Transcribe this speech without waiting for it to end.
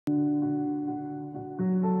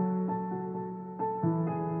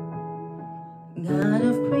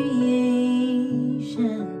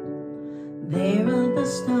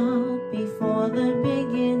start before the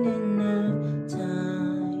beginning of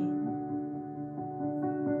time.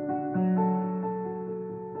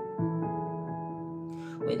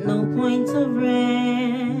 With no point of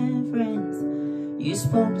reference, you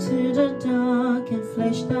spoke to the dark and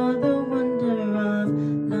fleshed out the wonder of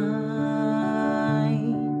light.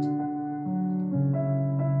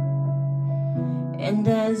 And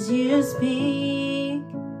as you speak,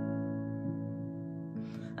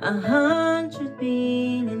 100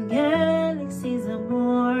 billion galaxies are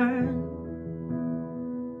born.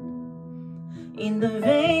 In the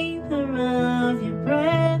vapor of your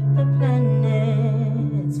breath, the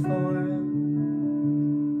planets form.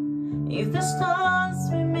 If the stars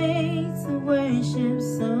were made to worship,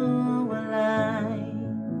 so will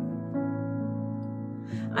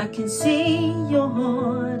I can see your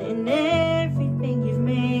heart in everything you've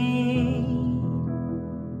made.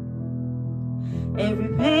 Every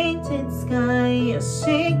painted sky, a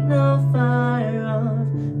signal fire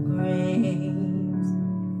of grace.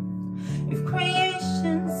 If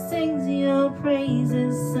creation sings your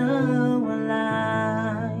praises, so will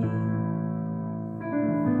I.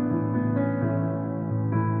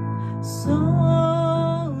 So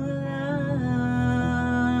will I.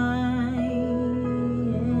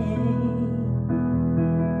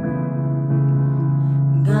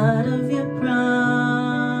 God of your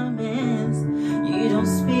promise, you don't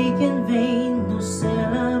speak in vain, no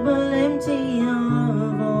syllable empty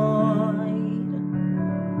or void.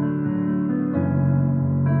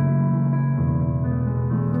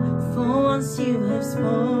 For once you have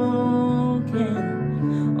spoken,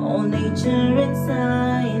 all nature and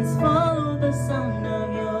science follow the sound of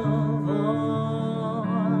your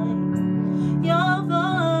voice. Your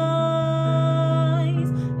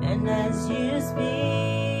voice, and as you speak,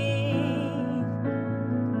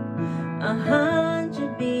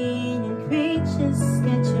 100 billion creatures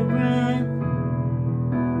catch your breath,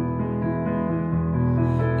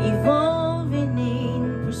 evolving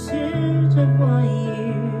in pursuit of what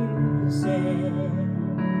you said.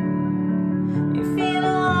 If it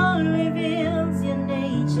all reveals your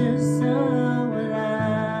nature, so will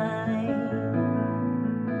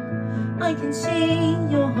I can see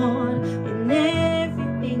your heart in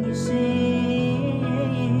everything you say.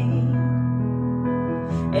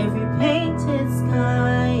 Every painted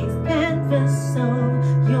sky is canvas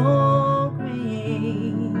of your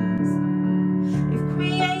grace. If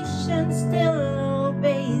creation still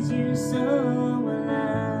obeys you, so will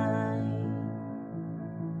I.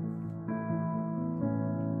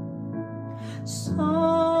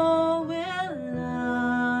 So will I.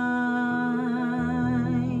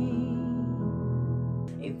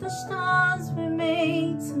 If the stars were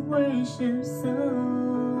made to worship, so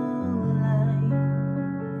will I.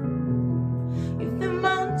 If the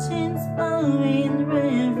mountains bow in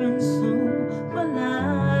reverence, so will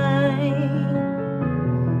I.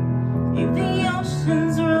 If the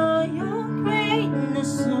oceans roar your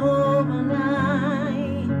greatness, so will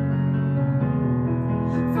I.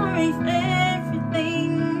 For if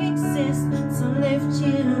everything exists to lift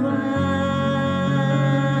you high,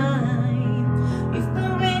 if the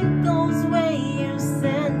wind goes where you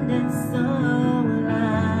send it, so will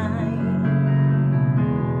I.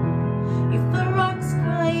 If the rocks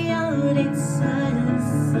cry out in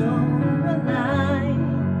silence, so will I.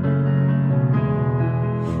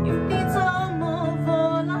 If the time of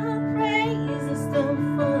all our praises still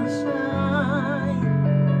fall shine,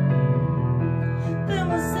 then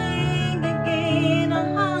we'll sing again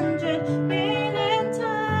 100 billion times.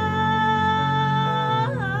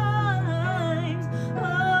 Oh,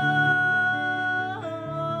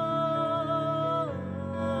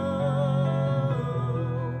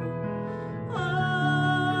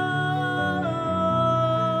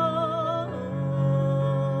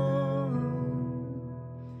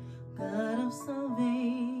 God of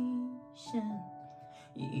salvation,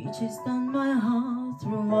 you just done my heart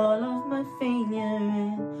through all of my failure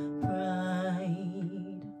and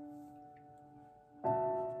pride.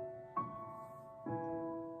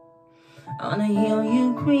 On a hill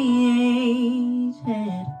you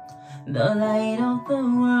created, the light of the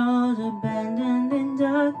world, abandoned in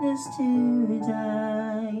darkness to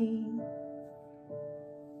die.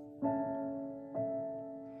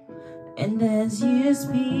 And as you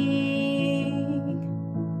speak,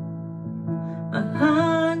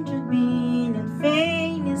 100 billion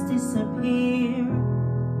failures disappear.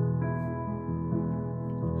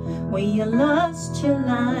 Where you lost your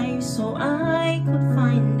life so I could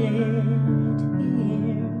find it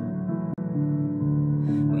here.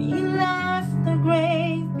 Where you left the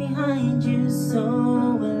grave behind you,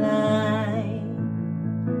 so will I.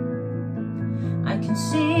 I can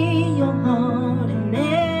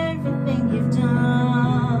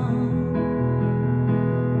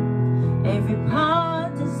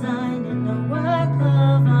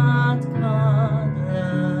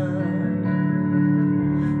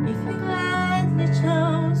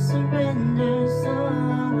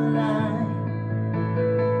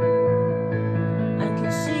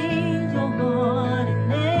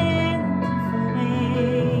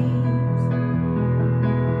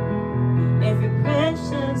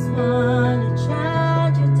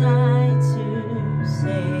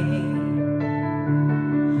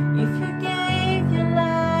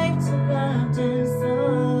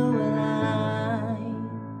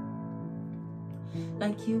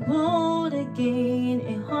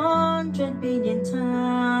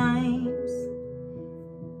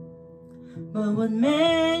But what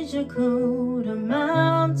measure could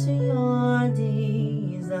amount to your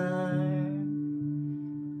desire?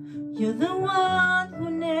 You're the one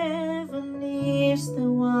who never leaves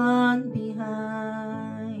the one